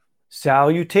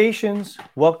Salutations.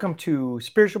 Welcome to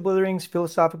Spiritual Blitherings,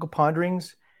 Philosophical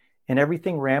Ponderings, and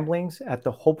Everything Ramblings at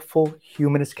the Hopeful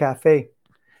Humanist Cafe.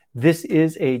 This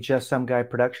is a Just Some Guy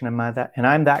production, and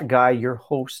I'm that guy, your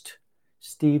host,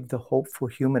 Steve, the Hopeful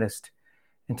Humanist.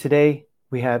 And today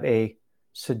we have a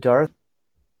Siddhartha.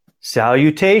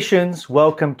 Salutations.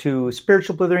 Welcome to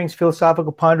Spiritual Blitherings,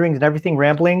 Philosophical Ponderings, and Everything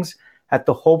Ramblings at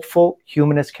the Hopeful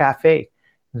Humanist Cafe.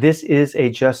 This is a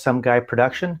Just Some Guy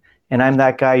production. And I'm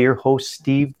that guy, your host,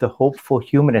 Steve, the Hopeful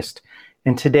Humanist.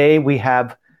 And today we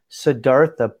have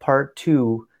Siddhartha, part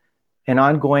 2, an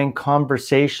ongoing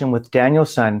conversation with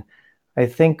Danielson. I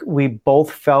think we both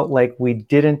felt like we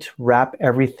didn't wrap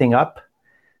everything up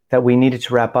that we needed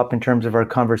to wrap up in terms of our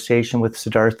conversation with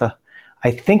Siddhartha.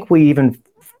 I think we even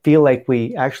feel like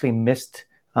we actually missed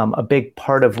a big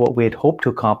part of what we had hoped to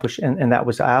accomplish, and that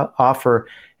was offer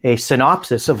a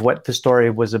synopsis of what the story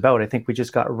was about. I think we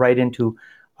just got right into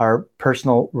our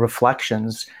personal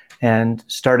reflections and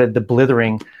started the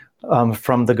blithering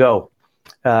from the go.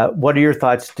 What are your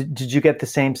thoughts? Did you get the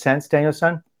same sense,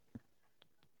 Daniel-san?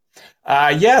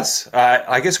 Yes.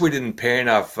 I guess we didn't pay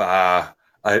enough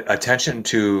attention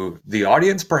to the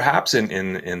audience, perhaps,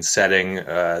 in setting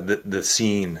the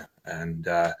scene. And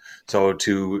so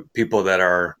to people that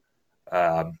are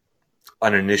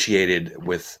uninitiated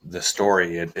with the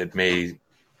story, it may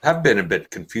have been a bit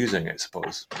confusing, I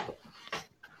suppose.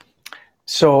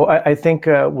 So I think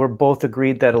we're both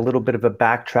agreed that a little bit of a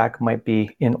backtrack might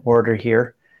be in order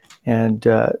here. And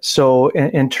so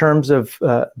in terms of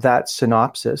that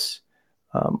synopsis,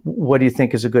 what do you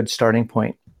think is a good starting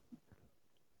point?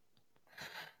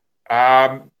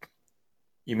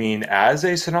 You mean as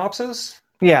a synopsis?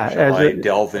 Yeah. Shall I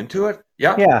delve into it?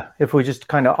 Yeah. Yeah. If we just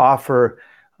kind of offer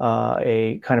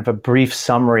a kind of a brief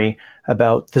summary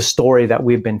about the story that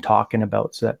we've been talking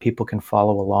about so that people can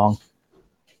follow along.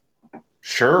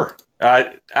 Sure.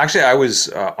 Actually, I was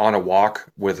on a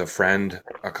walk with a friend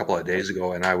a couple of days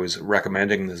ago, and I was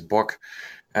recommending this book,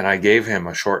 and I gave him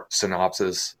a short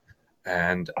synopsis,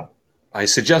 and I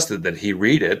suggested that he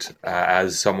read it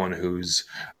as someone who's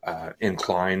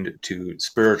inclined to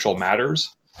spiritual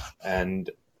matters. And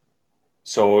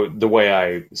so the way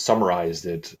I summarized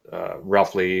it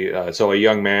roughly, so a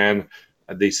young man,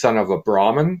 the son of a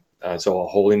Brahmin, so a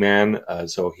holy man,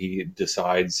 so he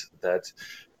decides that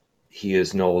he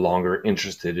is no longer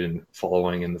interested in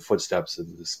following in the footsteps of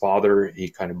his father. He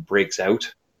kind of breaks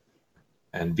out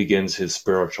and begins his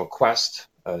spiritual quest,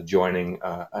 joining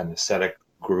an ascetic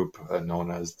group known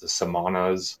as the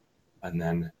Samanas, and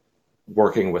then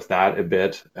working with that a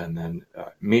bit, and then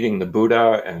meeting the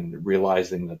Buddha and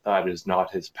realizing that that is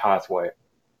not his pathway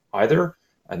either.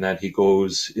 And then he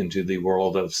goes into the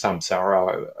world of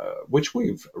samsara, which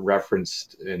we've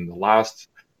referenced in the last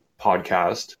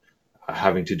podcast,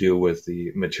 having to do with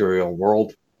the material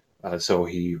world. So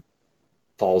he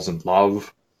falls in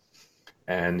love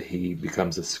and he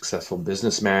becomes a successful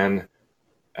businessman,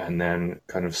 and then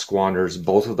kind of squanders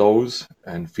both of those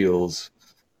and feels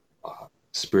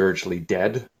spiritually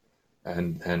dead,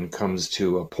 and comes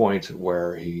to a point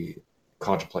where he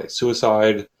contemplates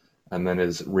suicide and then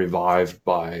is revived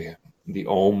by the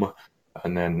Om,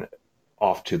 and then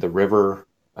off to the river,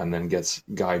 and then gets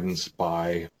guidance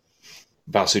by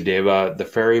Vasudeva, the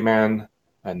ferryman,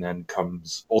 and then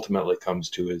ultimately comes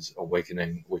to his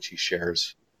awakening, which he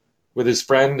shares with his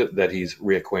friend that he's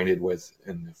reacquainted with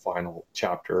in the final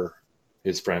chapter,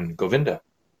 his friend Govinda.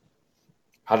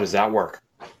 How does that work?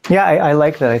 Yeah, I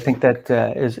like that. I think that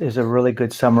is a really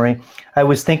good summary. I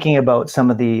was thinking about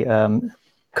some of the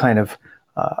kind of,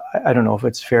 I don't know if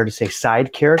it's fair to say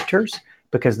side characters,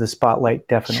 because the spotlight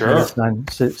definitely is on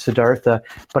Siddhartha.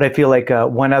 But I feel like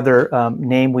one other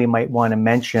name we might want to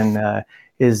mention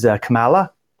is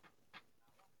Kamala.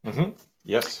 Mm-hmm.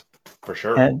 Yes, for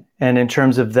sure. And in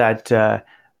terms of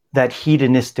that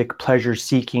hedonistic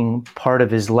pleasure-seeking part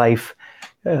of his life,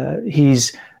 he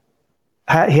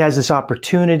has this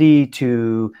opportunity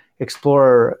to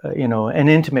explore, an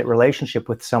intimate relationship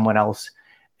with someone else.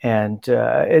 And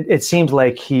it seems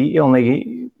like he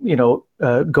only,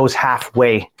 goes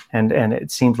halfway, and it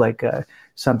seems like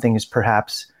something is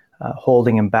perhaps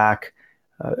holding him back.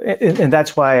 And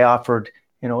that's why I offered,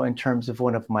 in terms of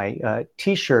one of my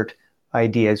T-shirt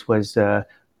ideas was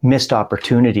missed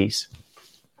opportunities.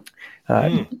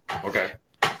 Okay.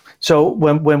 So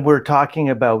when we're talking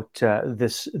about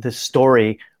this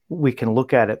story, we can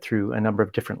look at it through a number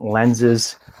of different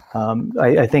lenses.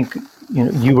 I think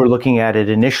you were looking at it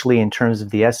initially in terms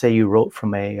of the essay you wrote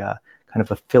from a kind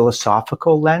of a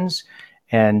philosophical lens,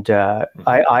 and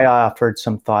I offered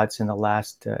some thoughts in the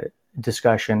last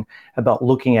discussion about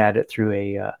looking at it through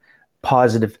a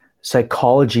positive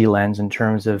psychology lens in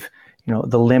terms of,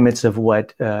 the limits of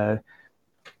what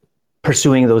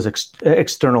pursuing those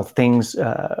external things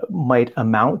might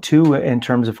amount to in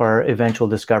terms of our eventual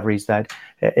discoveries, that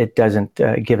it doesn't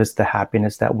give us the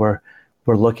happiness that we're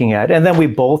looking at. And then we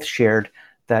both shared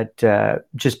that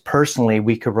just personally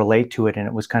we could relate to it, and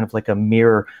it was kind of like a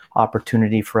mirror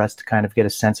opportunity for us to kind of get a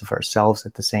sense of ourselves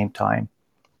at the same time.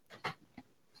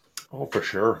 Oh, for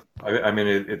sure. I mean,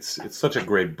 it's such a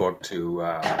great book to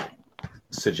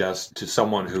suggest to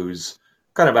someone who's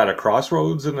kind of at a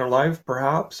crossroads in their life,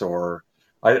 perhaps, or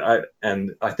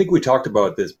and I think we talked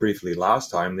about this briefly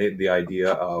last time, the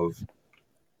idea of,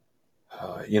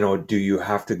 do you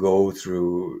have to go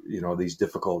through, these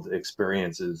difficult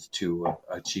experiences to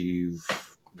achieve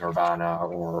nirvana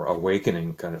or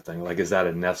awakening kind of thing? Like, is that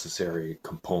a necessary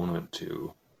component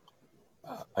to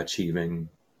achieving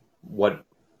what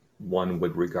one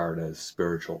would regard as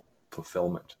spiritual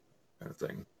fulfillment kind of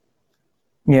thing?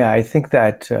 Yeah, I think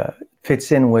that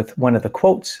fits in with one of the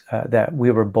quotes that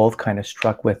we were both kind of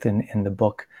struck with in the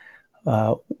book,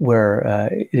 where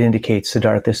it indicates,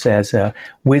 Siddhartha says,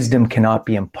 wisdom cannot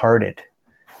be imparted.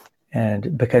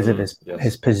 And because of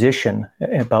his position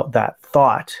about that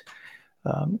thought,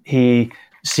 he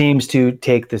seems to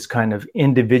take this kind of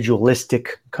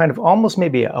individualistic, kind of almost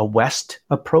maybe a West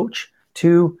approach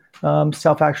to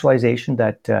self-actualization,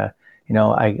 that,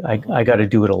 I got to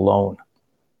do it alone.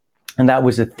 And that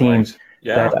was a theme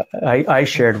that I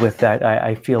shared with that.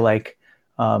 I feel like,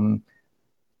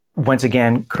 once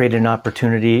again, created an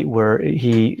opportunity where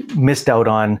he missed out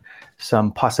on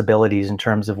some possibilities in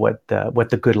terms of what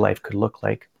the good life could look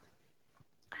like.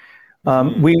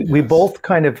 We both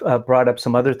kind of brought up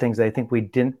some other things that I think we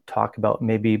didn't talk about.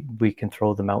 Maybe we can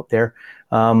throw them out there.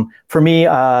 For me,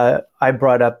 I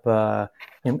brought up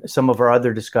in some of our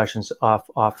other discussions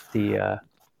off the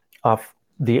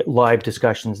live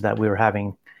discussions that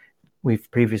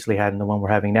we've previously had, and the one we're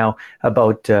having now,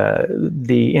 about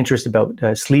the interest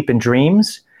about sleep and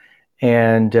dreams.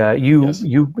 And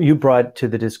you brought to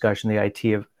the discussion the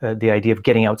idea of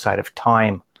getting outside of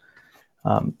time.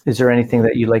 Is there anything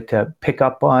that you'd like to pick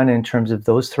up on in terms of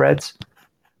those threads?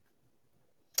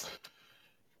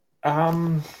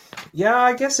 Yeah,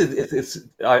 I guess it's.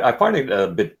 I find it a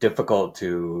bit difficult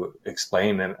to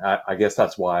explain, and I guess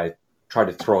that's why I try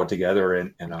to throw it together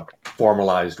in a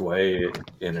formalized way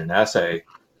in an essay.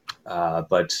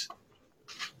 But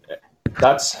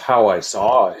that's how I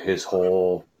saw his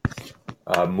whole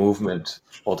movement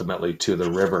ultimately to the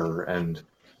river. And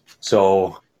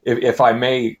so, if I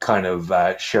may kind of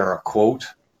share a quote,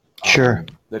 Sure,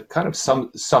 that kind of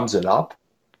sums it up.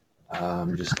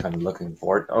 I'm just kind of looking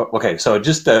for it. Okay, so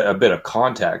just a bit of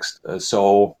context.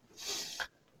 So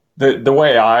the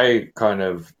way I kind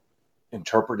of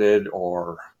interpreted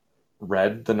or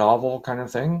read the novel kind of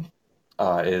thing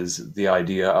is the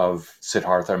idea of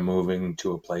Siddhartha moving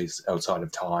to a place outside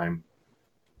of time.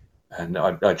 And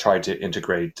I tried to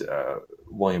integrate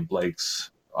William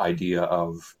Blake's idea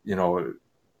of,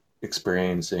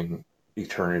 experiencing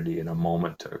eternity in a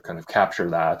moment to kind of capture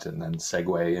that and then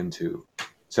segue into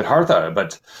Siddhartha.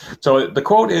 But so the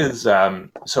quote is,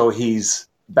 so he's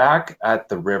back at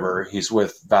the river. He's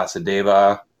with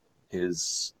Vasudeva,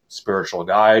 his spiritual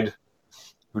guide,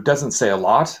 who doesn't say a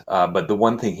lot, but the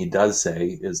one thing he does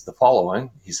say is the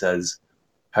following. He says,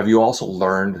 "Have you also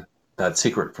learned that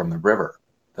secret from the river,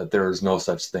 that there is no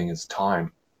such thing as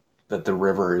time, that the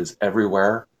river is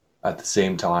everywhere at the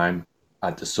same time,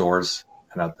 at the source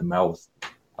and at the mouth,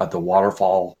 at the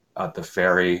waterfall, at the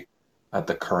ferry, at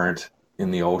the current, in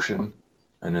the ocean,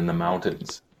 and in the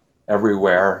mountains,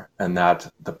 everywhere, and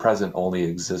that the present only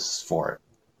exists for it,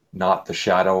 not the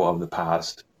shadow of the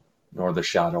past, nor the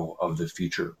shadow of the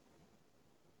future."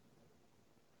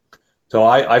 So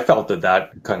I felt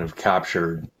that kind of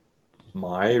captured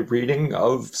my reading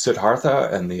of Siddhartha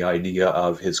and the idea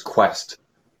of his quest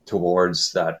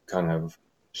towards that kind of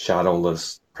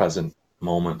shadowless present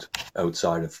moment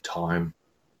outside of time,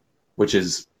 which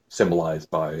is symbolized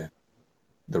by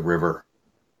the river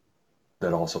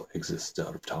that also exists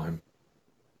out of time.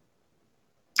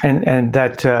 And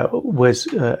that was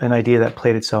an idea that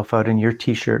played itself out in your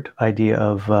T-shirt idea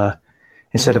of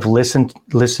instead of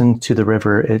listen to the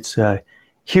river, it's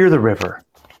hear the river.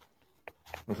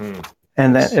 Mm-hmm.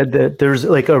 And that there's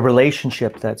like a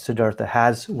relationship that Siddhartha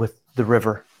has with the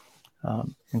river,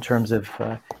 in terms of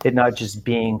it not just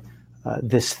being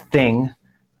this thing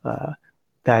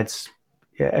that's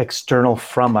external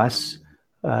from us,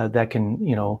 that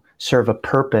can serve a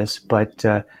purpose, but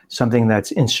something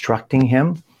that's instructing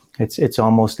him. It's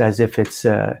almost as if it's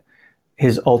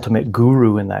his ultimate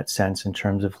guru in that sense, in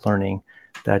terms of learning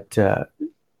that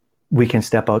we can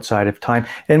step outside of time.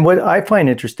 And what I find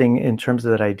interesting in terms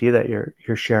of that idea that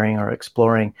you're sharing or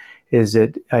exploring is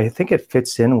that I think it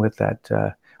fits in with that.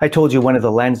 I told you one of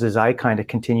the lenses I kind of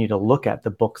continue to look at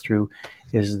the book through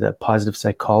is the positive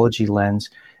psychology lens,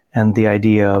 and the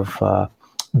idea of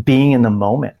being in the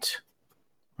moment,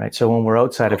 right? So when we're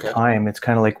outside of time, it's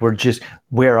kind of like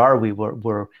where are we?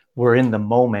 We're in the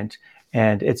moment,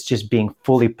 and it's just being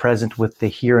fully present with the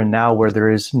here and now, where there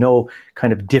is no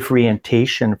kind of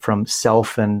differentiation from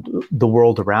self and the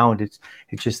world around. It's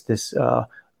just this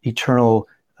eternal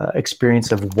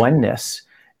experience of oneness,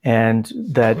 and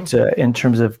that in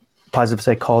terms of positive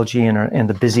psychology and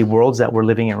the busy worlds that we're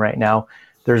living in right now,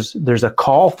 there's a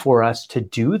call for us to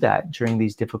do that during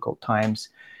these difficult times.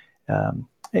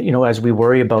 As we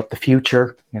worry about the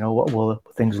future, what will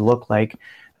things look like?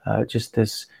 Just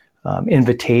this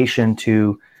invitation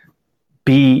to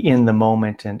be in the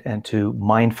moment and to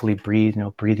mindfully breathe.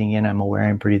 Breathing in, I'm aware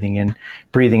I'm breathing in.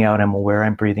 Breathing out, I'm aware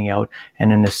I'm breathing out.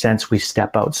 And in a sense, we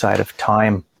step outside of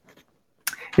time.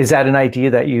 Is that an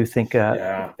idea that you think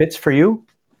fits for you?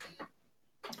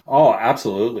 Oh,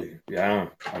 absolutely. Yeah.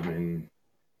 I mean,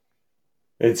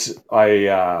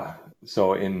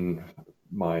 so in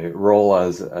my role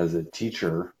as a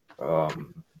teacher, I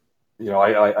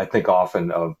think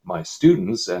often of my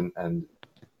students and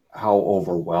how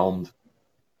overwhelmed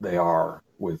they are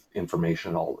with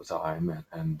information all the time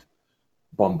and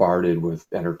bombarded with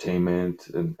entertainment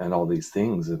and all these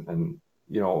things. And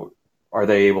are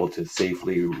they able to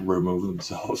safely remove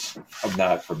themselves from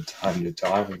that from time to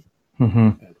time?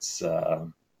 Mm-hmm. It's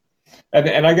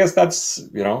and I guess that's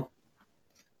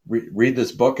read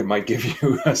this book. It might give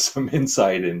you some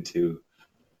insight into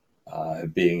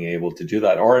being able to do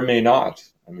that, or it may not.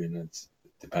 I mean, it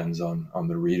depends on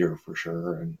the reader for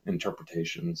sure, and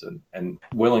interpretations and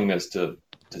willingness to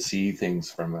see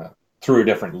things through a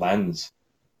different lens.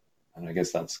 And I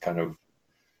guess that's kind of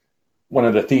one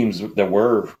of the themes that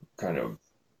we're kind of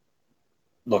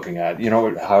looking at.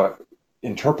 How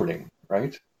interpreting,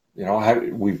 right? How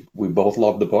we both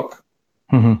love the book.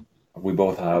 Mm-hmm. We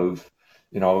both have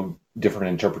different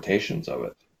interpretations of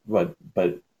it, but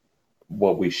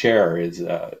what we share is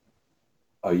a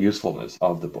usefulness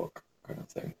of the book, kind of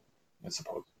thing, I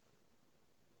suppose.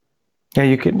 Yeah,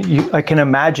 I can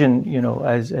imagine,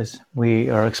 as we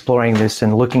are exploring this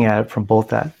and looking at it from both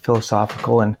that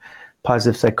philosophical and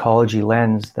positive psychology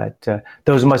lens, that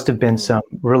those must have been some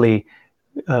really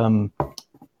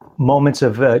moments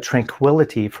of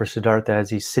tranquility for Siddhartha as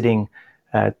he's sitting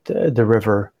at the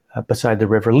river, beside the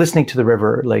river, listening to the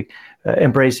river, like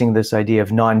embracing this idea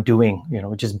of non-doing,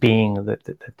 just being, that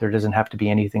there doesn't have to be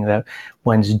anything that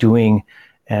one's doing.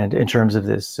 And in terms of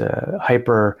this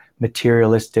hyper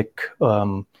materialistic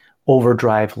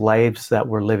overdrive lives that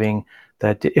we're living,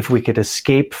 that if we could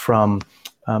escape from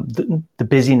the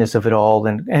busyness of it all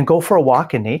and go for a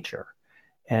walk in nature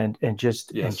and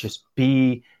just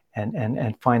be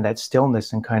and find that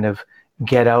stillness and kind of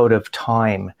get out of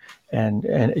time and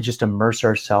just immerse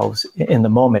ourselves in the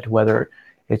moment, whether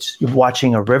it's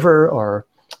watching a river or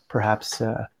perhaps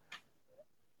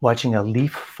watching a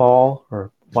leaf fall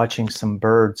or watching some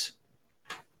birds.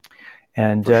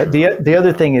 And the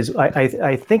other thing is,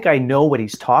 I think I know what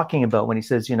he's talking about when he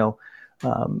says,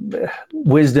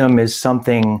 wisdom is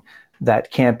something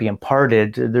that can't be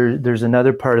imparted. There's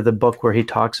another part of the book where he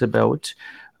talks about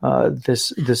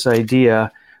this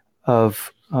idea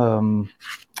of, I'm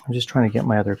just trying to get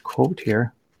my other quote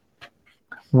here.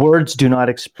 Words do not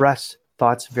express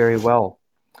thoughts very well.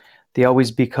 They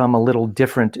always become a little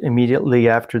different immediately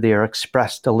after they are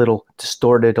expressed, a little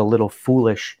distorted, a little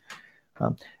foolish.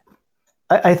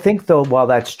 I think, though, while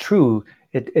that's true,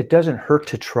 it doesn't hurt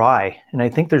to try. And I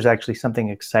think there's actually something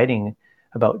exciting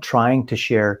about trying to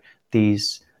share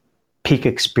these peak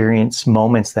experience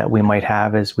moments that we might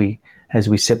have as we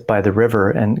sit by the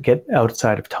river and get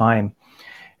outside of time.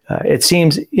 It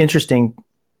seems interesting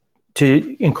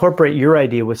to incorporate your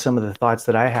idea with some of the thoughts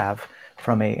that I have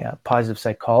from a positive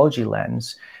psychology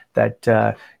lens. That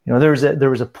there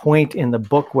was a point in the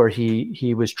book where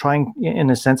he was trying, in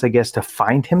a sense, I guess, to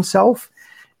find himself,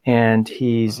 and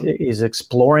he's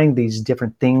exploring these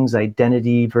different things,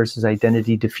 identity versus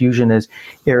identity diffusion, as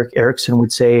Erik Erikson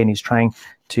would say, and he's trying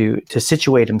to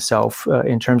situate himself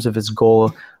in terms of his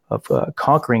goal of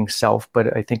conquering self.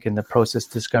 But I think in the process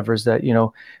discovers that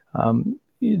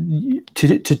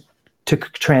to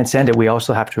transcend it, we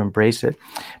also have to embrace it.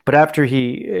 But after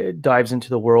he dives into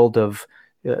the world of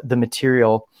the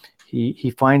material,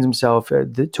 he finds himself,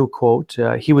 to quote,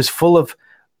 he was full of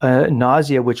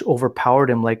nausea which overpowered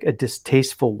him like a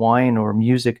distasteful wine or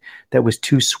music that was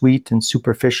too sweet and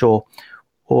superficial,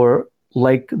 or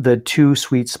like the too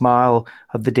sweet smile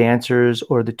of the dancers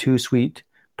or the too sweet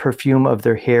perfume of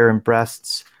their hair and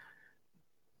breasts.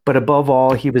 But above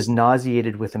all, he was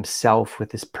nauseated with himself,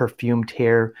 with his perfumed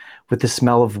hair, with the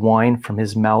smell of wine from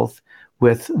his mouth,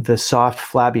 with the soft,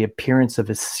 flabby appearance of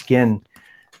his skin.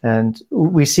 And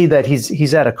we see that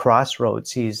he's at a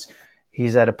crossroads. He's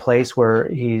at a place where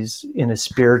he's in a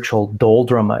spiritual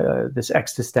doldrum, this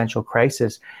existential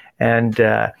crisis, and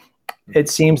it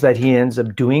seems that he ends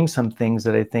up doing some things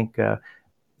that I think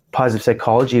positive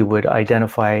psychology would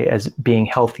identify as being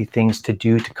healthy things to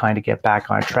do to kind of get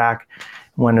back on track.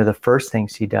 One of the first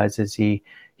things he does is he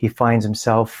finds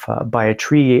himself by a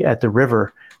tree at the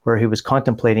river where he was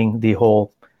contemplating the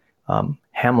whole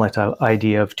Hamlet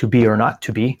idea of to be or not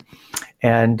to be,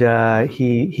 and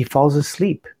he falls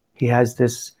asleep. He has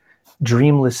this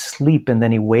dreamless sleep, and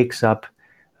then he wakes up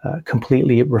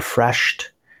completely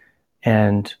refreshed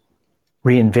and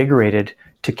reinvigorated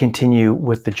to continue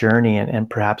with the journey and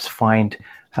perhaps find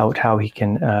out how he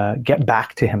can get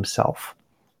back to himself.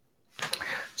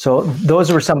 So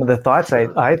those were some of the thoughts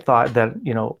I thought that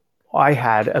I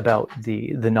had about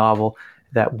the novel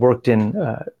that worked in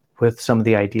with some of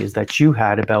the ideas that you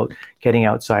had about getting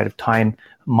outside of time,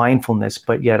 mindfulness,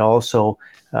 but yet also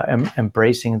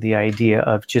embracing the idea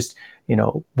of just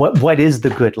what is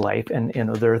the good life, and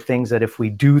there are things that if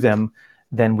we do them,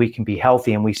 then we can be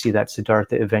healthy. And we see that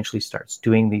Siddhartha eventually starts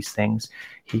doing these things.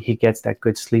 He gets that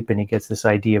good sleep, and he gets this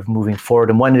idea of moving forward.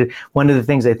 And one of the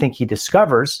things I think he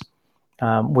discovers,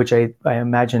 which I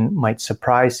imagine might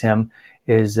surprise him,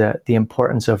 is the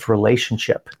importance of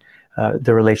relationship.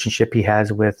 The relationship he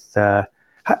has with, I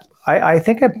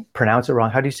think I pronounce it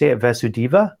wrong. How do you say it?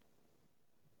 Vasudeva?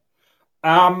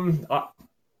 I've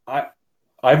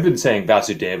been saying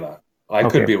Vasudeva. I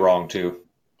could be wrong too.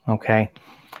 Okay.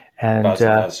 And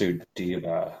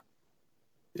Vasudeva.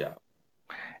 Yeah.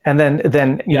 And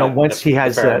then once he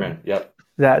has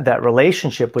that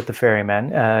relationship with the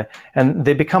ferryman, and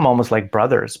they become almost like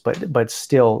brothers, but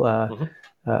still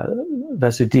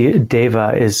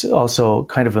Vasudeva is also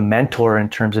kind of a mentor in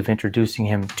terms of introducing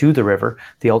him to the river,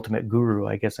 the ultimate guru,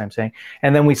 I guess I'm saying.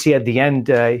 And then we see at the end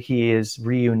he is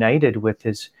reunited with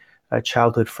his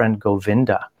childhood friend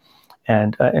Govinda,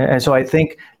 and so I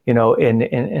think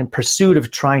in pursuit of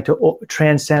trying to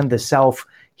transcend the self,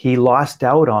 he lost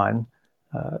out on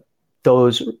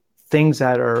those things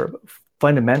that are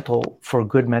fundamental for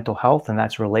good mental health, and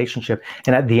that's relationship.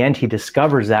 And at the end, he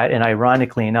discovers that, and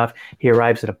ironically enough, he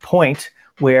arrives at a point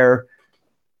where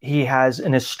he has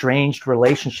an estranged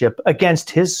relationship against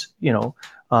his,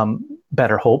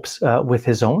 better hopes with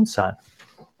his own son.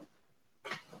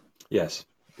 Yes.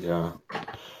 Yeah,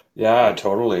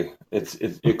 totally.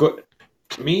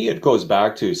 To me, it goes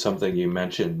back to something you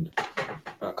mentioned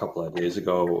a couple of days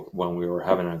ago when we were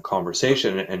having a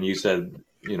conversation, and you said,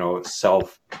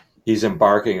 self. He's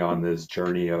embarking on this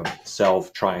journey of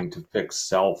self, trying to fix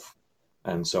self.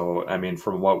 And so, I mean,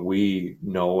 from what we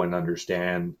know and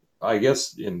understand, I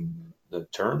guess in the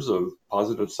terms of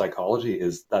positive psychology,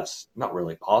 is that's not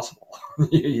really possible.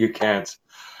 You can't.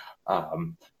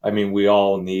 We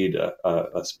all need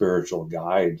a spiritual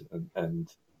guide,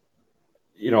 and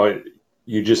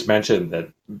you just mentioned that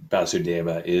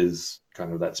Vasudeva is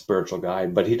kind of that spiritual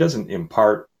guide, but he doesn't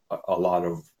impart a lot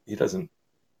of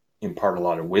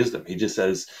wisdom. He just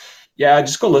says, yeah,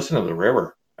 just go listen to the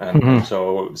river. And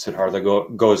so Siddhartha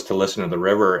goes to listen to the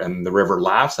river, and the river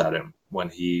laughs at him when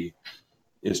he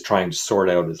is trying to sort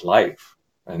out his life.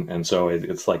 And so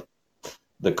it's like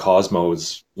the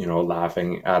cosmos,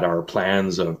 laughing at our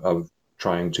plans of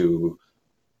trying to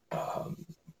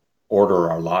order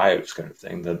our lives, kind of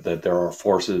thing, that there are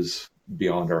forces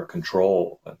beyond our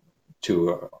control.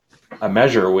 To a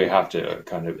measure, we have to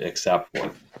kind of accept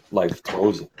what life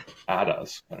throws at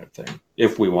us, kind of thing,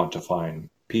 if we want to find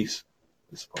peace,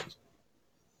 I suppose.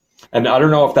 And I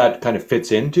don't know if that kind of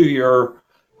fits into your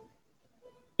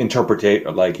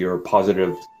interpretation, like your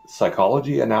positive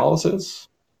psychology analysis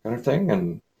kind of thing.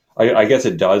 And I guess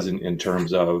it does in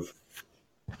terms of,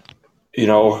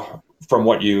 from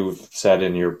what you've said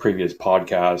in your previous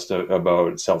podcast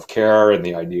about self-care and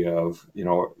the idea of,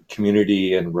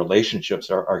 community and relationships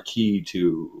are key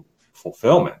to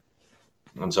fulfillment.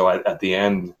 And so at the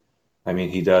end,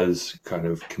 he does kind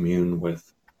of commune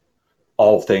with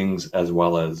all things as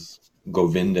well as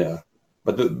Govinda,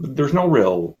 but there's no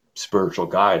real spiritual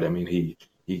guide. He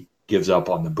gives up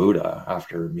on the Buddha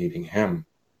after meeting him.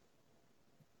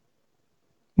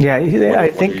 Yeah, I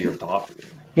think. What are your thoughts?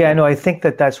 Yeah, no, I think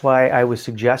that's why I was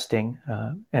suggesting,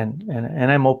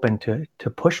 and I'm open to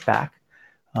pushback,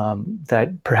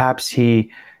 that perhaps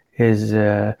he is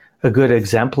a good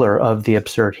exemplar of the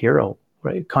absurd hero.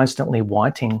 right? Constantly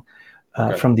wanting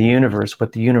from the universe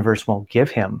what the universe won't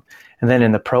give him. And then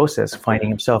in the process, finding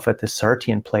himself at the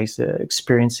Sartian place,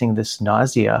 experiencing this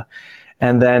nausea,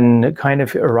 and then kind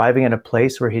of arriving at a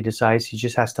place where he decides he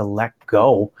just has to let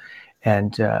go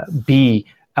and be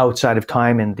outside of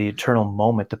time in the eternal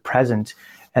moment, the present,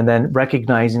 and then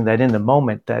recognizing that in the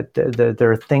moment that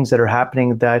there are things that are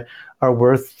happening that are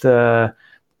worth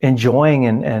enjoying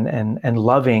and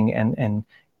loving and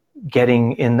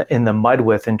getting in the mud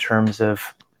with, in terms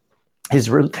of his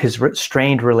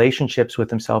strained relationships with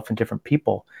himself and different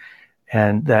people,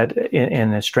 and that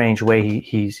in a strange way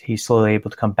he's slowly able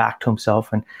to come back to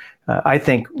himself. And I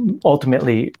think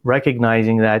ultimately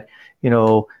recognizing that,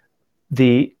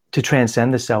 to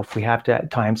transcend the self, we have to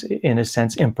at times, in a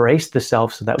sense, embrace the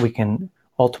self so that we can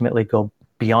ultimately go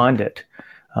beyond it,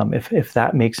 if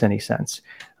that makes any sense.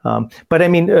 But I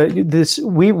mean,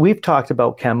 we've talked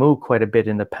about Camus quite a bit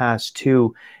in the past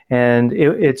too, and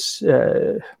it's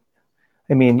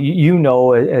I mean,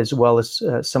 as well as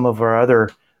some of our other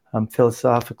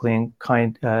philosophically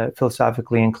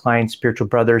inclined spiritual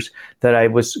brothers, that I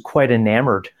was quite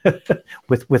enamored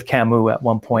with Camus at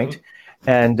one point.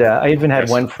 And I even had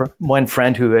one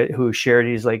friend who shared,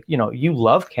 he's like, you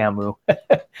love Camus.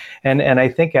 and I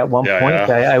think at one point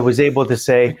I was able to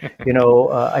say,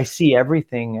 I see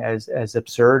everything as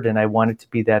absurd, and I wanted to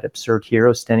be that absurd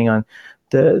hero standing on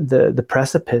the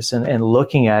precipice and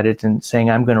looking at it and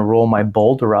saying, I'm going to roll my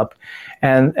boulder up.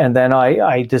 And then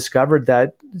I discovered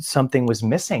that something was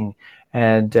missing.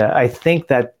 And I think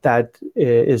that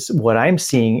is what I'm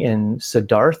seeing in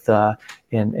Siddhartha,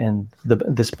 in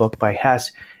this book by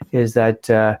Hesse, is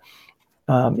that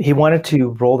he wanted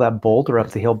to roll that boulder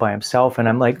up the hill by himself. And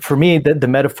I'm like, for me, the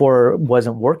metaphor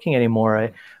wasn't working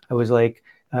anymore. I was like,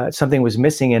 something was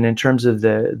missing. And in terms of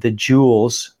the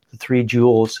jewels, the three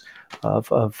jewels of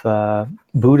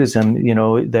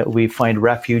Buddhism, that we find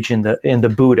refuge in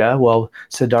the Buddha. Well,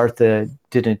 Siddhartha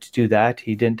didn't do that.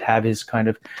 He didn't have his kind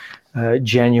of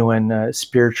genuine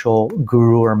spiritual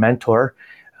guru or mentor.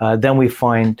 Then we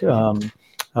find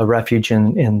a refuge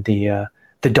in the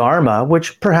Dharma,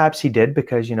 which perhaps he did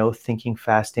because thinking,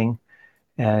 fasting,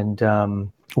 and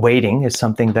waiting is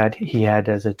something that he had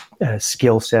as a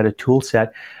skill set, a tool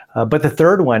set. But the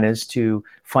third one is to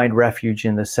find refuge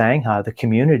in the Sangha, the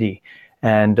community.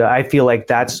 And I feel like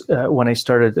that's when I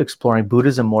started exploring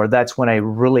Buddhism more, that's when I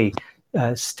really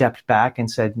stepped back and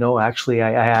said, no, actually,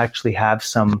 I actually have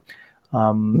some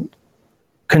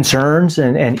concerns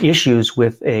and issues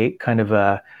with a kind of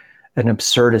an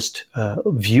absurdist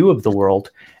view of the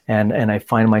world. And I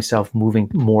find myself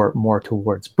moving more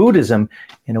towards Buddhism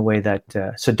in a way that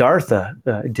Siddhartha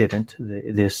didn't,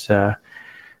 this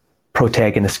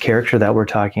protagonist character that we're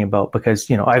talking about,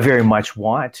 because I very much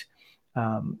want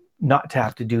not to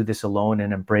have to do this alone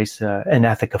and embrace an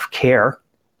ethic of care,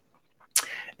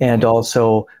 and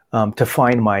also to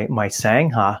find my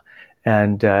Sangha.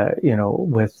 And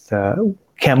with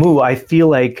Camus, I feel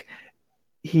like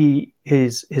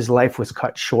his life was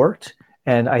cut short.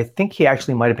 And I think he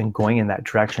actually might have been going in that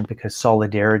direction because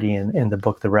solidarity in the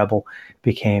book The Rebel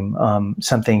became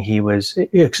something he was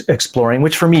exploring,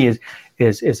 which for me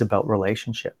is about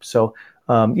relationship. So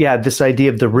this idea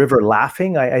of the river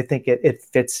laughing, I think it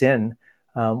fits in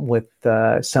with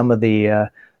some of the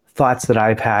thoughts that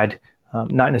I've had,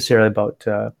 not necessarily about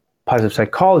positive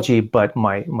psychology, but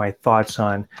my thoughts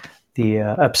on the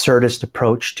absurdist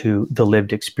approach to the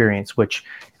lived experience, which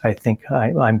I think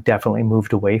I'm definitely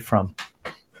moved away from.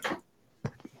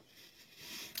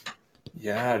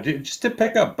 Yeah, just to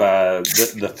pick up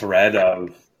the thread of,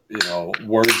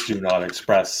 words do not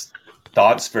express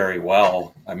thoughts very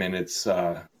well. I mean, it's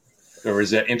there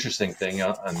was an interesting thing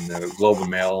on the Globe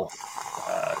and Mail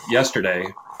yesterday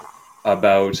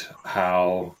about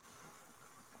how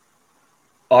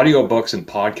audiobooks and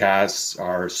podcasts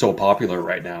are so popular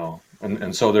right now.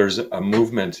 And so there's a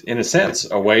movement, in a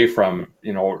sense, away from,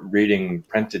 reading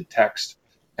printed text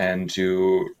and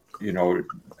to,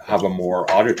 have a more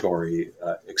auditory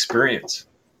experience.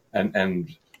 And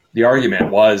the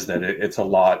argument was that it's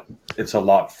a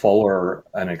lot fuller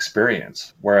an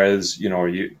experience. Whereas,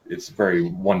 it's very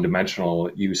one-dimensional,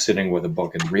 you sitting with a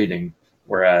book and reading.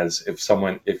 Whereas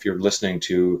if you're listening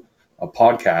to a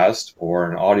podcast or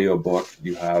an audiobook,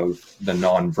 you have the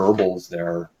non-verbals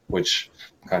there, which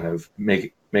kind of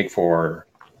make for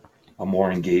a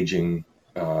more engaging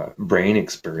brain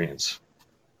experience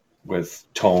with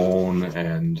tone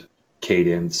and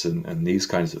cadence and these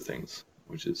kinds of things,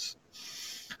 which is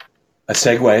a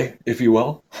segue, if you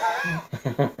will.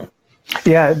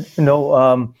 Yeah,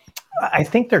 no, I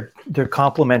think they're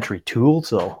complementary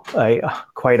tools, though. I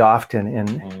quite often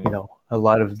a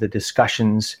lot of the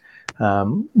discussions,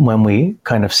 when we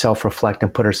kind of self-reflect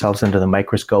and put ourselves under the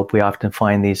microscope, we often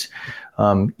find these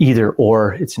either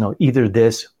or. It's either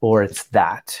this or it's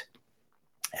that,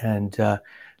 and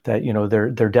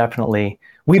that they're definitely.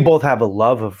 We both have a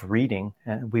love of reading,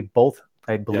 and we both,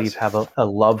 I believe, have a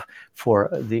love for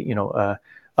the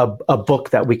a book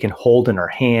that we can hold in our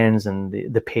hands and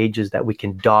the pages that we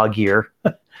can dog ear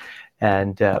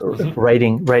and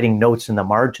writing notes in the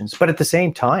margins. But at the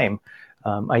same time,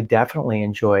 I definitely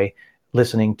enjoy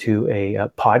listening to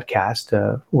a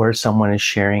podcast where someone is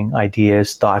sharing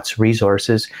ideas, thoughts,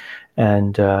 resources,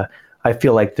 and I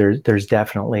feel like there's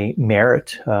definitely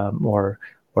merit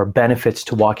or benefits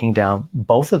to walking down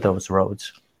both of those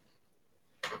roads.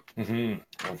 Mm-hmm.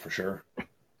 Oh, for sure.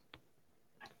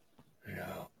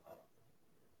 Yeah.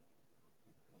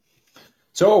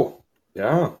 So,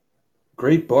 yeah,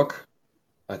 great book.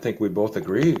 I think we both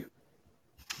agree.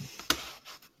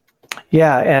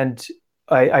 Yeah, and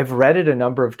I've read it a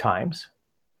number of times,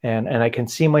 and I can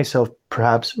see myself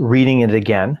perhaps reading it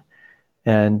again.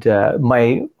 And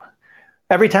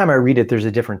every time I read it, there's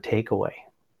a different takeaway.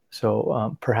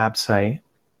 So perhaps I,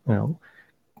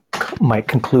 might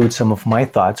conclude some of my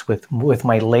thoughts with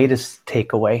my latest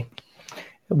takeaway,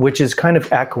 which is kind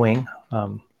of echoing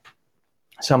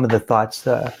some of the thoughts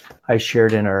I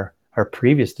shared in our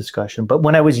previous discussion. But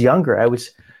when I was younger,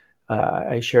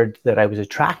 I shared that I was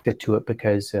attracted to it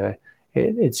because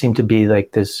it seemed to be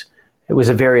like this. It was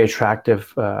a very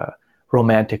attractive,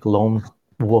 romantic lone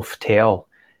wolf tale.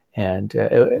 And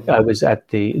I was at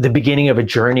the beginning of a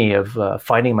journey of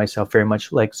finding myself very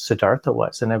much like Siddhartha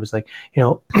was. And I was like,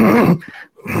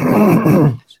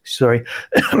 sorry,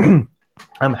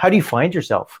 how do you find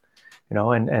yourself?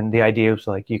 And the idea was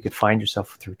like, you could find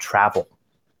yourself through travel.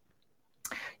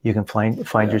 You can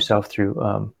find yourself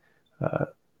through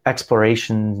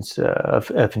explorations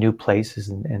of new places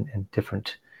and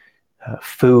different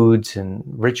foods and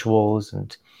rituals,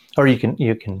 or you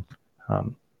can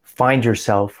find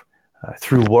yourself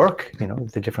through work,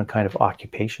 the different kind of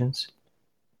occupations.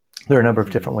 There are a number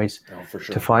of different ways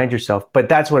to find yourself, but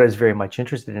that's what I was very much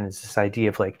interested in, is this idea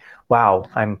of like, wow,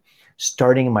 I'm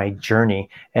starting my journey.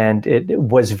 And it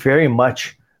was very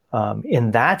much,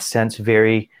 in that sense,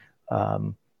 very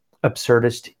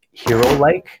absurdist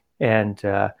hero-like and,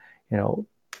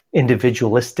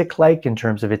 individualistic-like in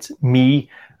terms of it's me,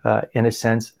 in a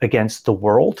sense, against the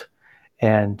world.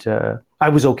 And I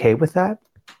was okay with that.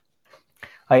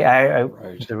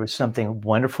 There was something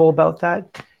wonderful about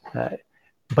that.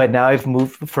 But now I've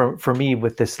moved for me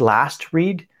with this last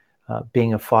read,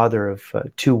 being a father of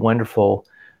two wonderful,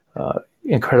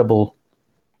 incredible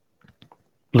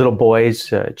little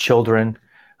boys, children,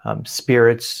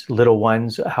 spirits, little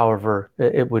ones, however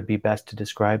it would be best to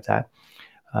describe that.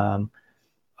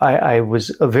 I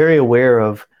was very aware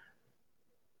of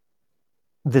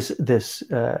this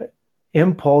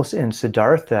impulse in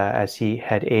Siddhartha as he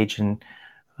had aged and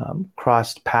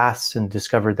crossed paths and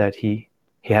discovered that he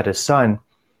had a son,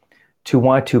 to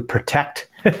want to protect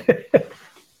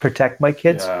my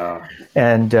kids,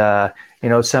 and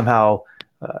somehow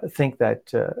think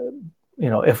that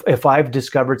if I've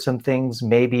discovered some things,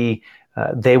 maybe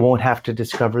they won't have to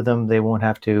discover them. They won't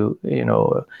have to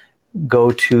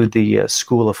go to the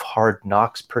school of hard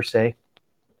knocks per se,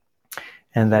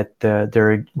 and that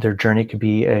their journey could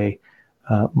be a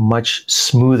much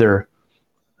smoother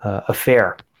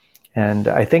affair. And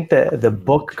I think that the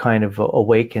book kind of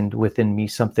awakened within me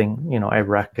something, I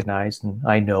recognized and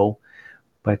I know,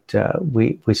 but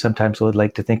we sometimes would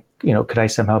like to think, could I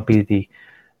somehow be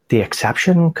the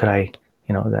exception? Could I,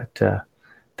 that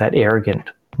arrogant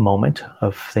moment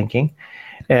of thinking,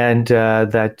 and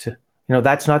that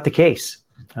that's not the case.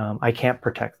 I can't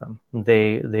protect them.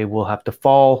 They will have to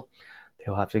fall.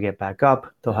 They'll have to get back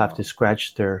up. They'll have to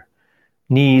scratch their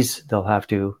knees. They'll have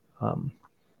to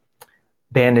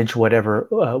bandage whatever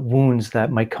wounds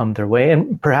that might come their way,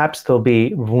 and perhaps there'll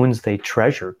be wounds they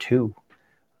treasure too,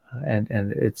 and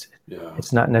it's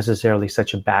not necessarily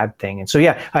such a bad thing. And so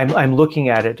I'm looking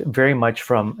at it very much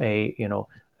from a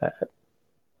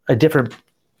different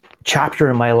chapter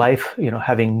in my life,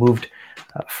 having moved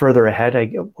further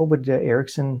ahead. What would Erik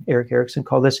Erikson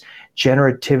call this?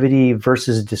 Generativity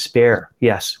versus despair.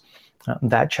 Yes,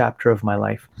 that chapter of my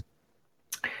life.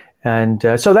 And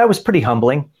so that was pretty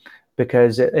humbling,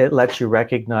 because it lets you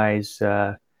recognize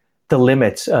the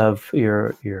limits of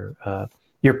your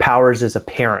powers as a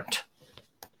parent.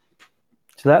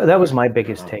 So that was my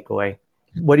biggest takeaway.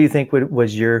 What do you think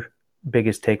was your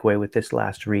biggest takeaway with this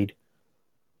last read?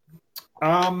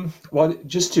 Well,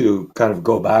 just to kind of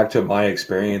go back to my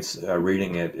experience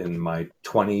reading it in my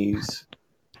 20s,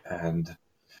 and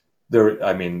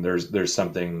there's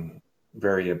something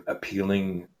very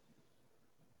appealing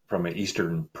from an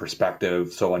Eastern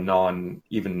perspective. So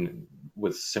even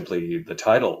with simply the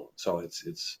title, so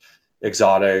it's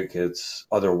exotic, it's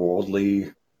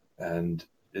otherworldly, and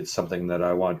it's something that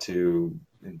I want to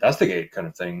investigate, kind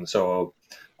of thing. So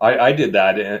I did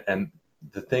that, and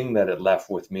the thing that it left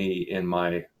with me in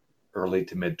my early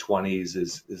to mid 20s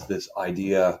is this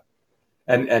idea,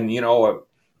 and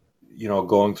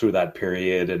going through that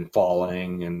period and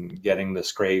falling and getting the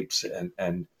scrapes,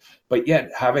 and but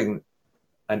yet having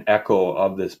an echo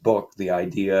of this book, the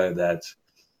idea that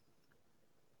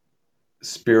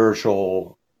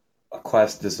spiritual a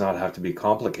quest does not have to be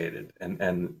complicated,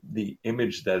 and the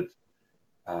image that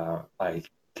I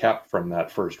kept from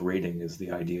that first reading is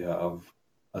the idea of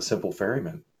a simple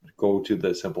ferryman. Go to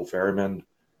the simple ferryman,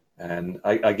 and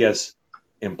I guess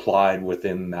implied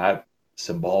within that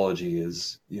symbology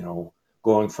is,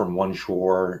 going from one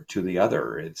shore to the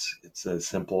other. It's as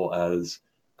simple as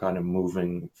kind of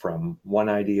moving from one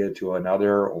idea to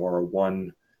another, or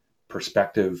one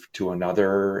perspective to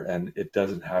another, and it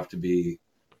doesn't have to be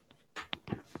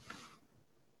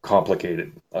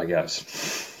complicated, I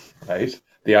guess. Right?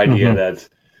 The idea that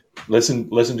listen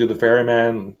to the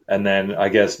ferryman, and then I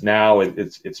guess now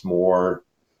it's more,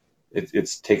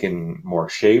 it's taken more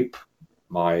shape,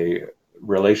 my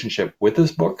relationship with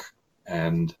this book,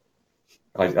 and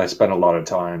I spent a lot of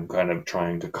time kind of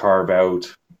trying to carve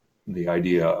out the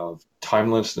idea of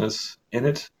timelessness in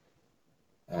it,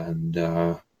 and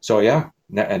so yeah,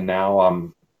 and now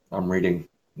I'm reading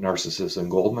Narcissus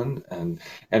and Goldman, and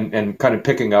kind of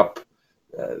picking up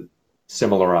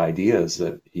similar ideas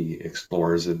that he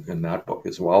explores in that book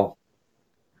as well.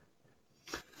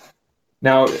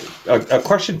 Now, a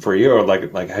question for you,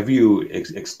 like have you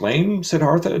explained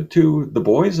Siddhartha to the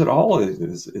boys at all?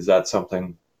 Is that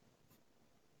something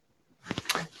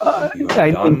you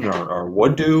have done or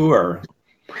would do? Or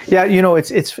yeah,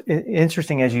 it's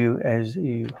interesting, as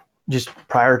you just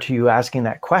prior to you asking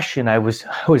that question, I was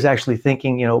actually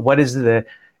thinking,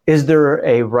 is there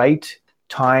a right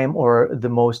time or the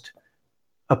most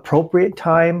appropriate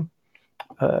time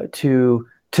to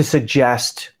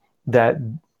suggest that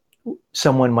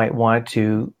someone might want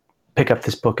to pick up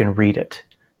this book and read it?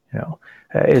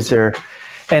 Is there,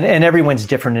 and everyone's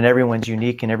different, and everyone's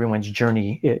unique, and everyone's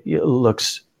journey it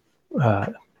looks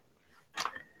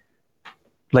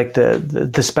like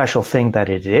the special thing that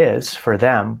it is for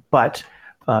them. But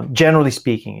generally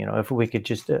speaking, if we could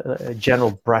just a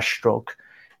general brushstroke,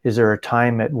 is there a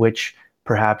time at which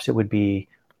perhaps it would be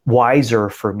wiser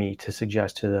for me to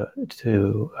suggest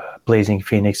to Blazing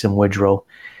Phoenix and Woodrow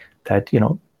that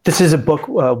this is a book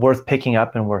worth picking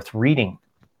up and worth reading?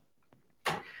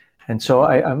 And so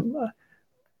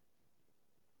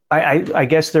I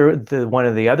guess one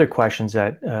of the other questions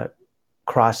that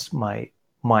crossed my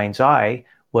mind's eye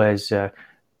was,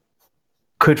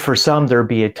 could for some there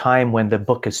be a time when the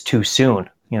book is too soon?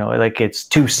 Like it's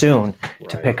too soon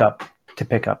to pick up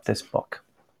this book.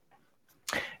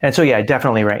 And so yeah,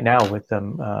 definitely right now with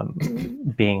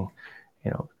them being,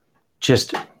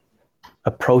 just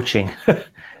approaching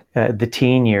the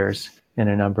teen years in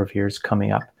a number of years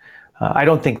coming up, I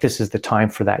don't think this is the time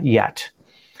for that yet.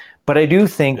 But I do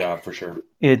think, yeah, for sure,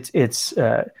 it's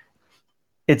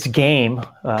game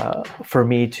for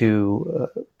me to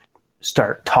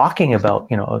start talking about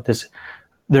this.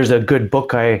 There's a good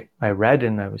book I read,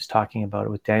 and I was talking about it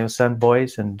with Danielson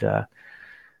boys, and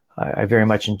I very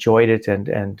much enjoyed it.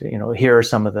 And here are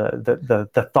some of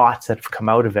the thoughts that have come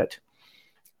out of it.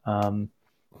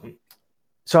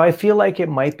 So I feel like it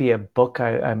might be a book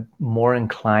I'm more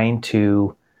inclined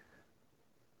to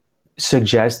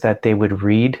suggest that they would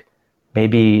read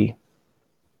maybe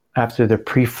after the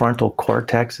prefrontal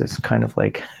cortex is kind of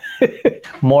like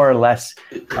more or less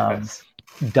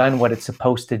done what it's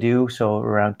supposed to do. So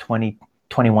around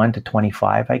 21 to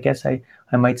 25, I guess I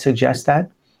might suggest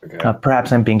that. Okay.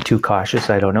 Perhaps I'm being too cautious.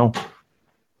 I don't know.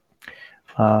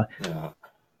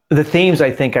 The themes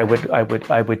I think I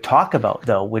would talk about,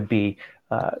 though, would be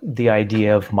the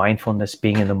idea of mindfulness,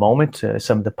 being in the moment,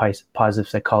 some of the positive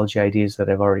psychology ideas that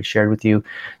I've already shared with you,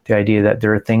 the idea that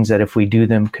there are things that if we do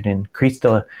them could increase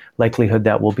the likelihood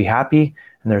that we'll be happy,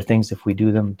 and there are things if we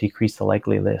do them decrease the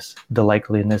likeliness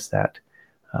that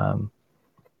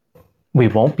we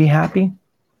won't be happy.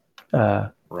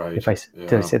 Right.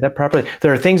 Did I say that properly?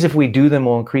 There are things if we do them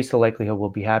will increase the likelihood we'll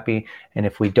be happy, and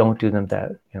if we don't do them,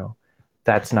 that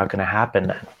that's not going to happen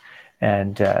then.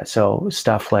 And so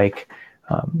stuff like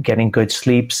getting good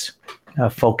sleeps,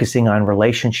 focusing on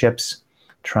relationships,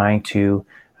 trying to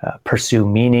pursue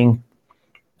meaning,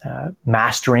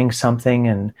 mastering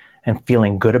something, and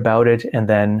feeling good about it, and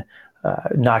then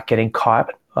not getting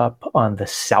caught up on the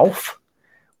self,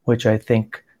 which I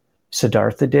think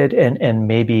Siddhartha did, and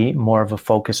maybe more of a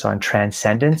focus on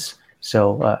transcendence,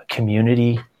 so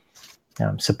community,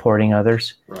 supporting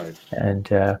others. Right. And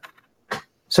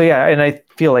so, yeah, and I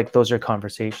feel like those are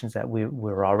conversations that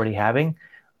we're already having.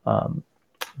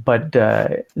 But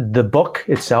the book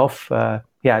itself,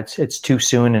 it's too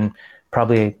soon, and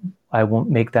probably I won't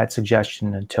make that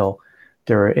suggestion until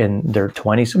they're in their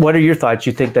 20s. What are your thoughts?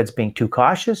 You think that's being too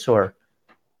cautious, or?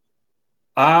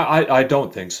 I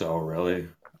don't think so, really.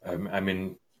 I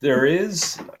mean, there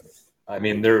is. I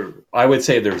mean, I would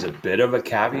say there's a bit of a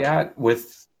caveat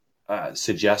with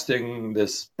suggesting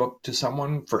this book to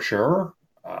someone for sure,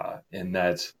 in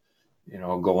that,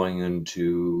 going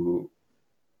into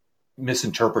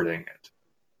misinterpreting it,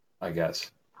 I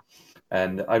guess.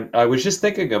 And I was just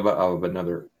thinking of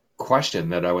another question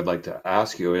that I would like to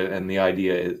ask you, and the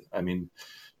idea is, I mean,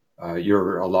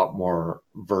 you're a lot more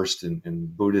versed in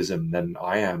Buddhism than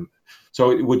I am.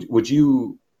 So would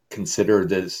you consider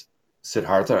this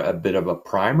Siddhartha a bit of a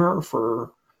primer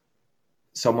for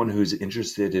someone who's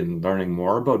interested in learning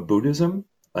more about Buddhism?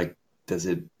 Like, does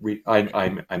it?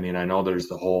 I mean, I know there's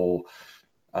the whole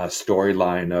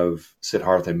storyline of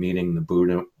Siddhartha meeting the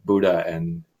Buddha,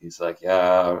 and he's like,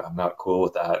 "Yeah, I'm not cool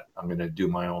with that. I'm going to do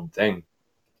my own thing."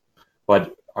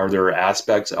 But are there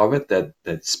aspects of it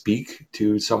that speak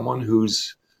to someone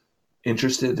who's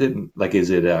interested in, like, is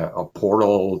it a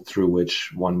portal through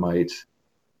which one might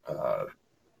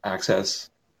access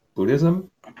Buddhism?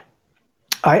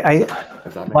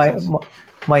 If that makes sense.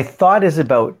 My thought is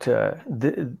about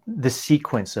the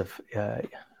sequence of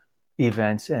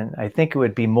events, and I think it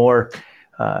would be more.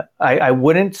 I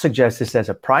wouldn't suggest this as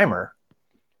a primer.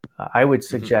 I would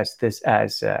suggest this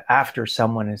as after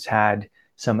someone has had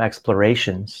some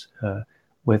explorations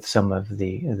with some of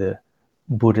the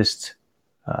Buddhist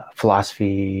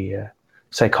philosophy,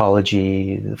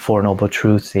 psychology, the Four Noble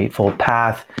Truths, the Eightfold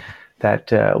Path,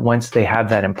 that once they have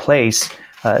that in place,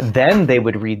 then they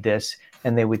would read this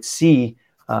and they would see,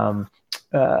 have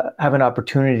an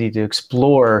opportunity to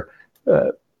explore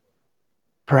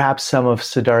perhaps some of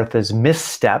Siddhartha's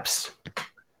missteps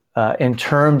in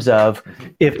terms of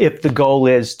if the goal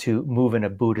is to move in a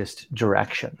Buddhist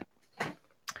direction.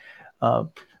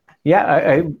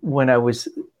 When I was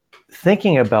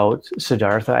thinking about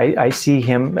Siddhartha, I see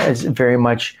him as very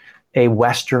much a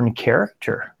Western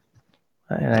character.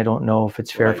 And I don't know if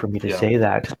it's fair for me to say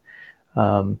that.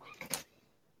 I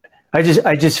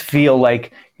just feel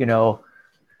like,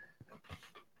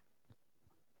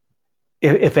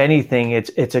 if anything,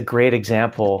 it's a great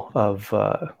example of,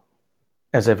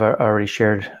 as I've already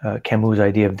shared, Camus'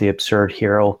 idea of the absurd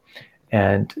hero.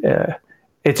 And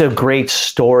it's a great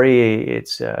story.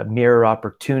 It's a mirror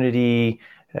opportunity.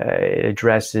 It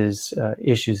addresses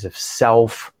issues of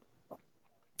self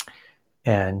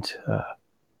and,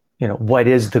 what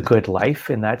is the good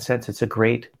life in that sense. It's a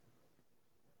great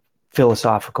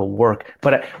philosophical work.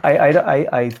 But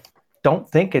I don't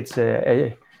think it's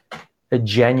a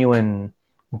genuine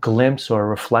glimpse or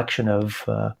reflection of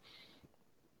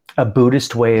a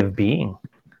Buddhist way of being.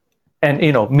 And,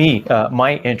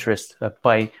 my interest,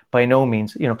 by no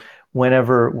means,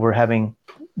 whenever we're having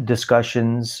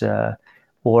discussions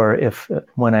or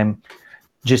when I'm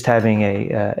just having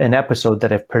an episode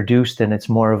that I've produced and it's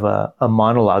more of a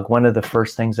monologue, one of the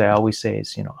first things I always say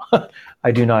is,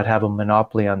 I do not have a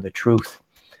monopoly on the truth.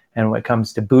 And when it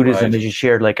comes to Buddhism, as you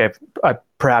shared, like I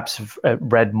perhaps have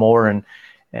read more and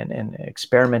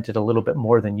experimented a little bit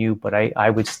more than you, but I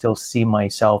would still see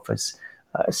myself as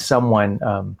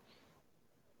someone.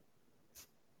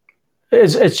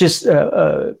 It's just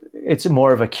it's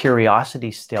more of a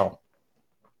curiosity still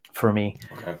for me,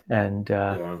 and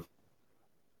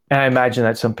I imagine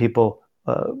that some people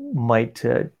might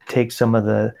take some of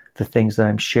the things that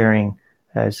I'm sharing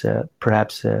as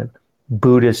perhaps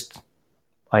Buddhist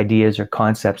ideas or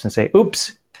concepts and say,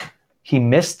 "Oops, he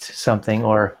missed something,"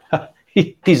 or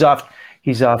he's off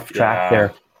track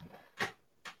there.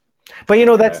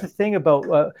 But that's the thing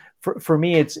about for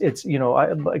me. It's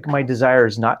like my desire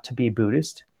is not to be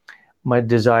Buddhist. My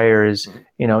desire is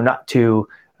not to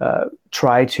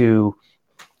try to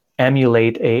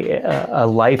emulate a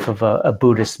life of a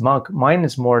Buddhist monk. Mine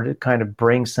is more to kind of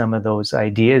bring some of those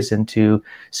ideas into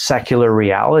secular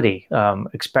reality,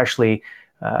 especially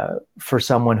for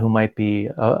someone who might be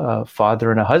a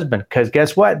father and a husband. Because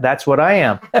guess what? That's what I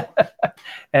am,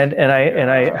 and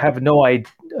I have no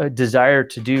desire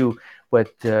to do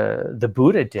what the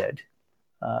Buddha did,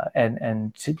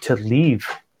 and to leave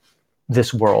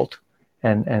this world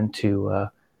and to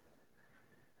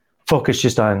focus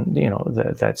just on,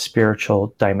 that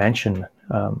spiritual dimension.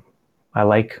 I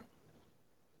like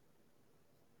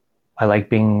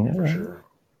being For sure.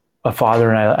 a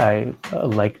father, and I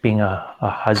like being a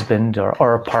husband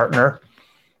or a partner.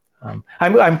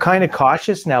 I'm kind of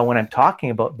cautious now when I'm talking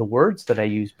about the words that I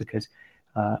use, because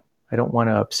I don't want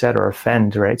to upset or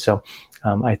offend, right? So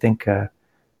I think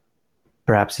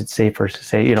perhaps it's safer to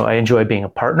say, I enjoy being a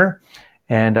partner,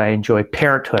 and I enjoy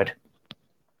parenthood,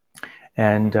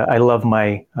 and I love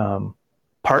my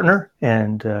partner,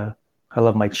 and I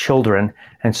love my children,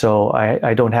 and so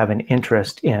I don't have an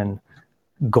interest in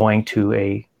going to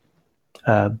a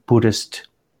Buddhist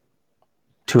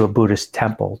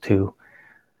temple to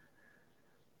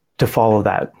follow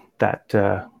that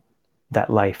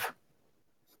life.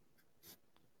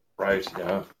 Right.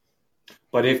 Yeah.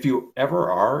 But if you ever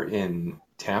are in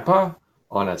Tampa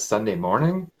on a Sunday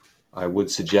morning, I would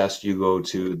suggest you go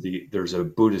to there's a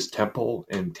Buddhist temple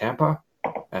in Tampa,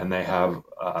 and they have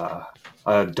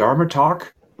a Dharma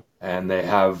talk, and they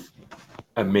have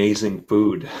amazing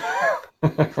food.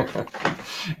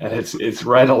 And it's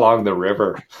right along the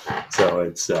river. So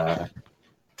it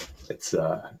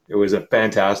was a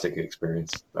fantastic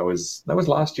experience. That was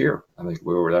last year. I think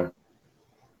we were there.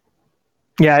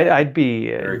 Yeah, I'd be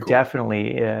Very cool.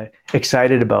 definitely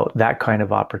excited about that kind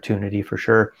of opportunity for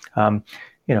sure.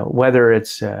 Whether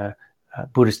it's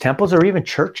Buddhist temples or even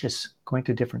churches, going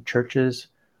to different churches,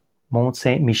 Mont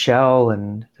Saint Michel,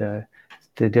 and the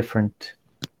different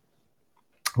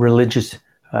religious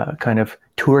kind of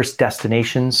tourist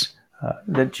destinations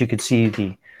that you could see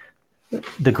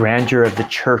the grandeur of the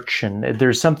church, and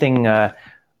there's something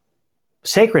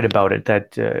sacred about it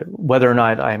that whether or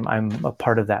not I'm a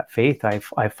part of that faith, I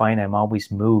find I'm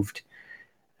always moved.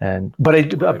 But I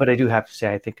do have to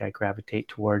say, I think I gravitate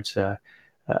towards a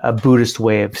Buddhist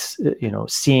way of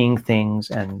seeing things,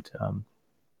 and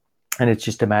it's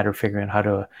just a matter of figuring out how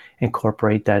to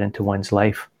incorporate that into one's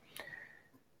life.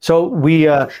 So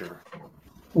For sure.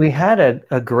 we had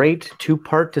a great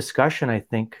two-part discussion, I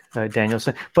think,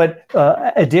 Danielson. But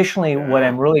additionally, what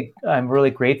I'm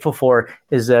really grateful for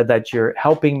is that you're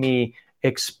helping me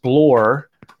explore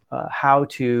how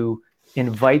to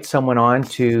invite someone on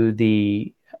to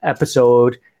the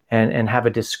episode and have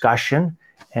a discussion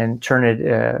and turn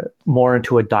it more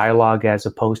into a dialogue as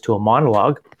opposed to a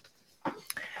monologue.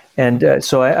 And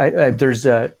so there's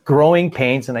growing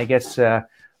pains, and I guess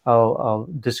I'll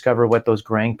discover what those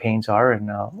growing pains are, and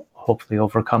I'll hopefully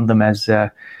overcome them as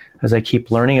I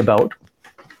keep learning about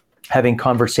having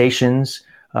conversations.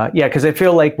 Because I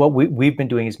feel like what we've been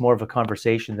doing is more of a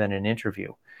conversation than an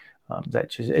interview.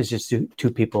 That is just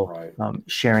two people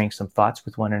sharing some thoughts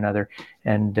with one another,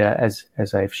 and as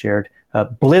I've shared,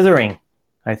 blithering.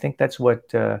 I think that's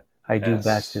what I do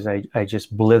best. Is I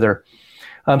just blither.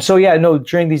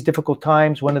 During these difficult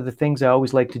times, one of the things I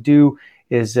always like to do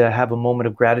is have a moment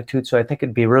of gratitude. So I think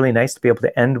it'd be really nice to be able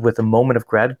to end with a moment of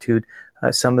gratitude,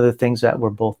 some of the things that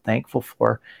we're both thankful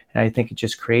for. And I think it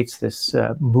just creates this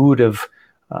mood of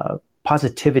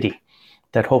positivity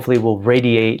that hopefully will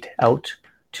radiate out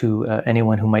to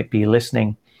anyone who might be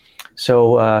listening.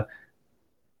 So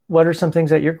what are some things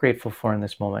that you're grateful for in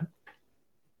this moment?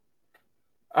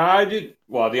 I did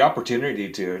the opportunity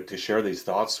to share these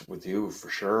thoughts with you for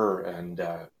sure, and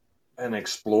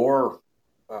explore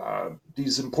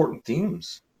these important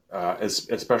themes,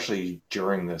 especially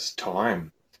during this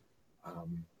time.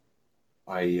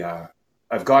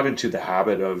 I've got into the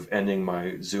habit of ending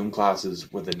my Zoom classes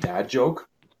with a dad joke.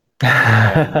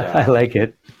 And, I like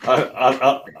it.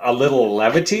 A little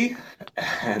levity,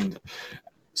 and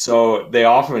so they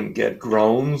often get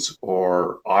groans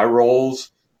or eye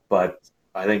rolls, but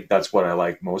I think that's what I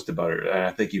like most about it. And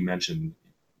I think you mentioned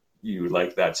you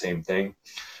like that same thing.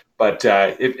 But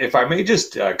if I may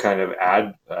just kind of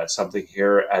add something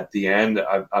here at the end,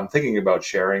 I'm thinking about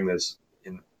sharing this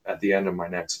at the end of my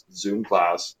next Zoom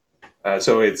class.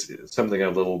 So it's something a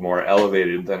little more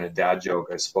elevated than a dad joke,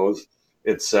 I suppose.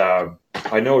 It's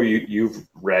I know you've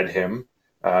read him,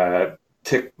 Thich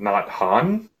Nhat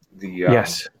Hanh, the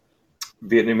Yes.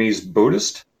 Vietnamese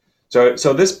Buddhist.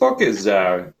 So this book is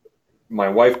my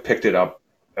wife picked it up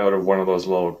out of one of those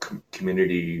little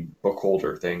community book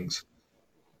holder things,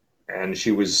 and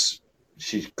she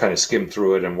kind of skimmed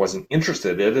through it and wasn't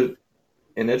interested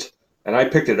in it. And I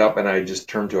picked it up and I just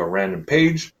turned to a random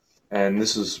page, and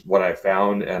this is what I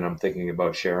found, and I'm thinking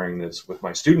about sharing this with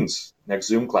my students next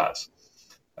Zoom class.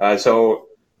 So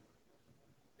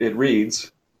it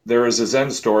reads, "There is a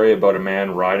Zen story about a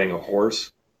man riding a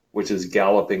horse which is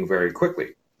galloping very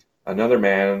quickly. Another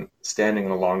man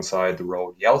standing alongside the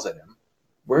road yells at him,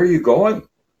 'Where are you going?'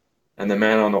 And the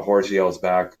man on the horse yells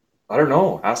back, I don't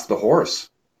know. Ask the horse.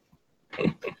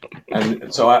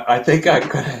 And so I think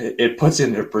it puts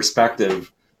into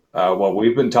perspective what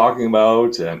we've been talking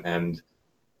about, and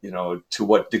to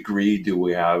what degree do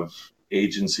we have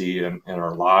agency in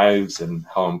our lives, and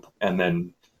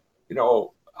then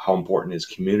how important is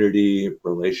community,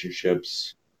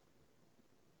 relationships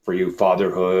for you,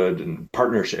 fatherhood and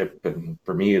partnership, and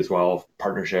for me as well,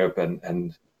 partnership,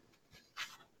 and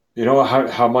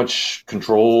how much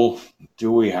control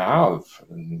do we have,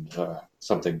 and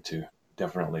something to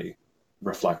definitely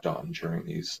reflect on during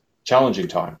these challenging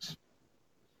times.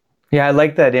 Yeah, I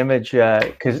like that image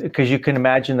because you can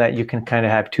imagine that you can kind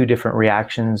of have two different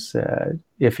reactions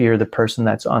if you're the person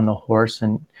that's on the horse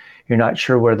and you're not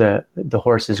sure where the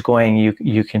horse is going.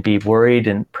 You can be worried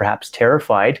and perhaps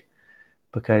terrified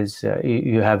because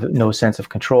you have no sense of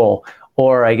control.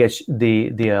 Or I guess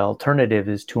the alternative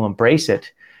is to embrace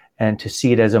it and to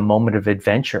see it as a moment of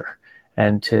adventure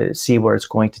and to see where it's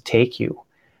going to take you.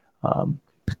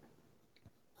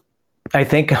 I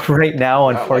think right now,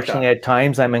 unfortunately, at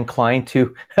times I'm inclined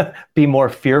to be more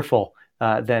fearful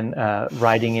than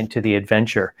riding into the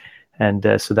adventure. And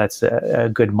so that's a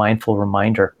good mindful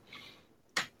reminder.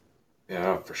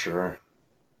 Yeah, for sure.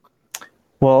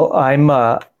 Well, I'm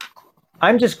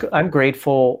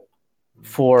grateful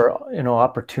for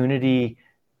opportunity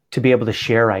to be able to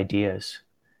share ideas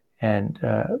and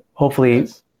hopefully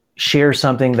share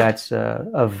something that's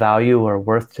of value or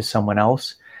worth to someone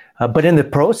else. But in the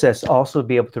process, also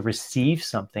be able to receive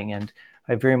something. And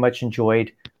I very much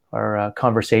enjoyed our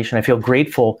conversation. I feel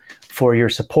grateful for your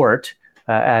support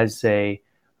as a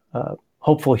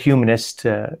hopeful humanist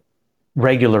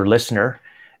regular listener.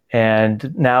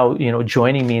 And now,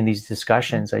 joining me in these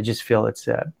discussions, I just feel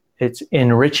it's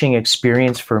enriching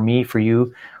experience for me, for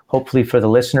you, hopefully for the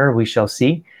listener. We shall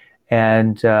see.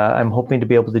 And I'm hoping to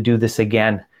be able to do this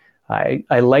again. I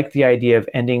like the idea of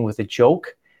ending with a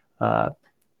joke.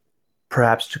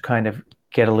 Perhaps to kind of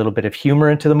get a little bit of humor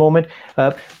into the moment.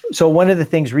 So one of the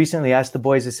things recently I asked the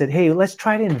boys, I said, hey, let's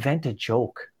try to invent a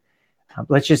joke.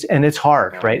 And it's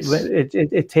hard, nice. Right?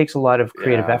 It takes a lot of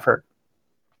creative effort.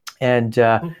 And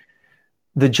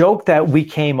the joke that we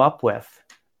came up with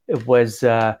was,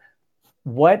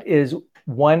 what is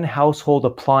one household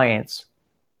appliance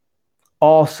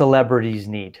all celebrities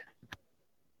need?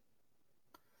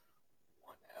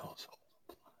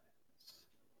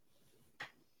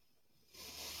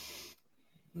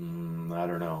 I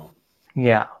don't know.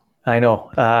 Yeah, I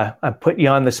know. I put you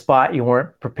on the spot. You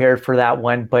weren't prepared for that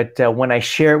one, but when I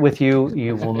share it with you,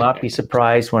 you will not be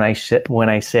surprised when I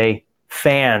say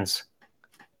fans.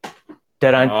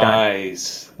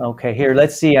 Nice. Okay, here.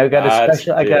 Let's see. I got a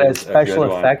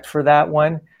special effect for that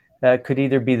one. Could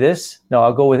either be this. No,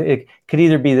 I'll go with it. Could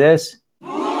either be this,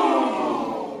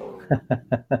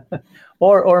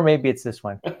 or maybe it's this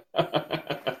one.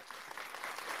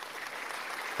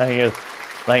 Thank you.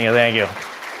 Yeah,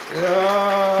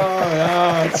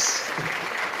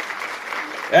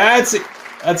 that's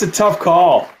a tough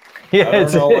call. Yeah,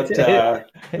 it's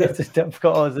a tough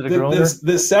call. Is it a groaner?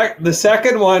 The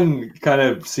second one kind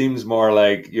of seems more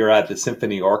like you're at the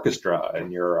symphony orchestra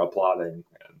and you're applauding.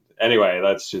 Anyway,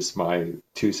 that's just my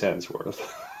 2 cents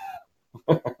worth.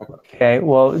 Okay.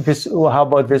 Well, how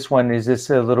about this one? Is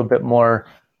this a little bit more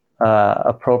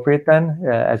appropriate then,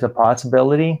 as a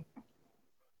possibility?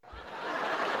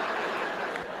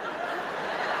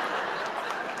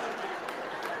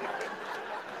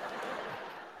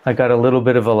 I got a little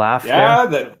bit of a laugh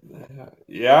there.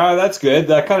 Yeah, that's good.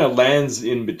 That kind of lands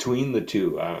in between the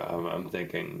two. I'm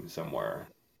thinking somewhere.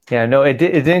 Yeah, no, it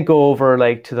didn't go over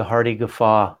like to the hearty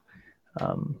guffaw.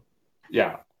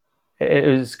 Yeah, it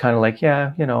was kind of like,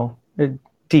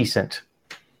 decent.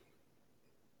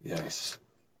 Yes.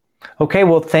 Okay,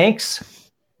 well,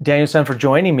 thanks, Daniel-san, for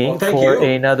joining me for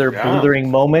another blithering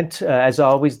moment. As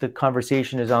always, the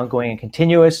conversation is ongoing and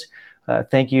continuous.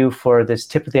 Thank you for this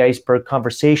tip of the iceberg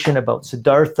conversation about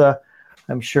Siddhartha.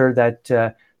 I'm sure that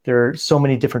there are so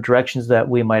many different directions that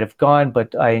we might have gone,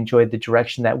 but I enjoyed the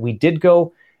direction that we did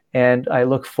go. And I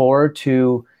look forward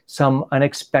to some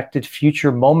unexpected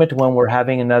future moment when we're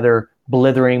having another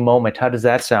blithering moment. How does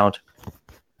that sound?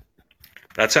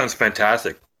 That sounds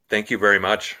fantastic. Thank you very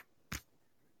much.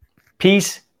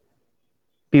 Peace.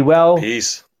 Be well.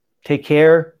 Peace. Take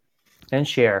care and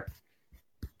share.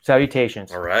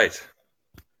 Salutations. All right.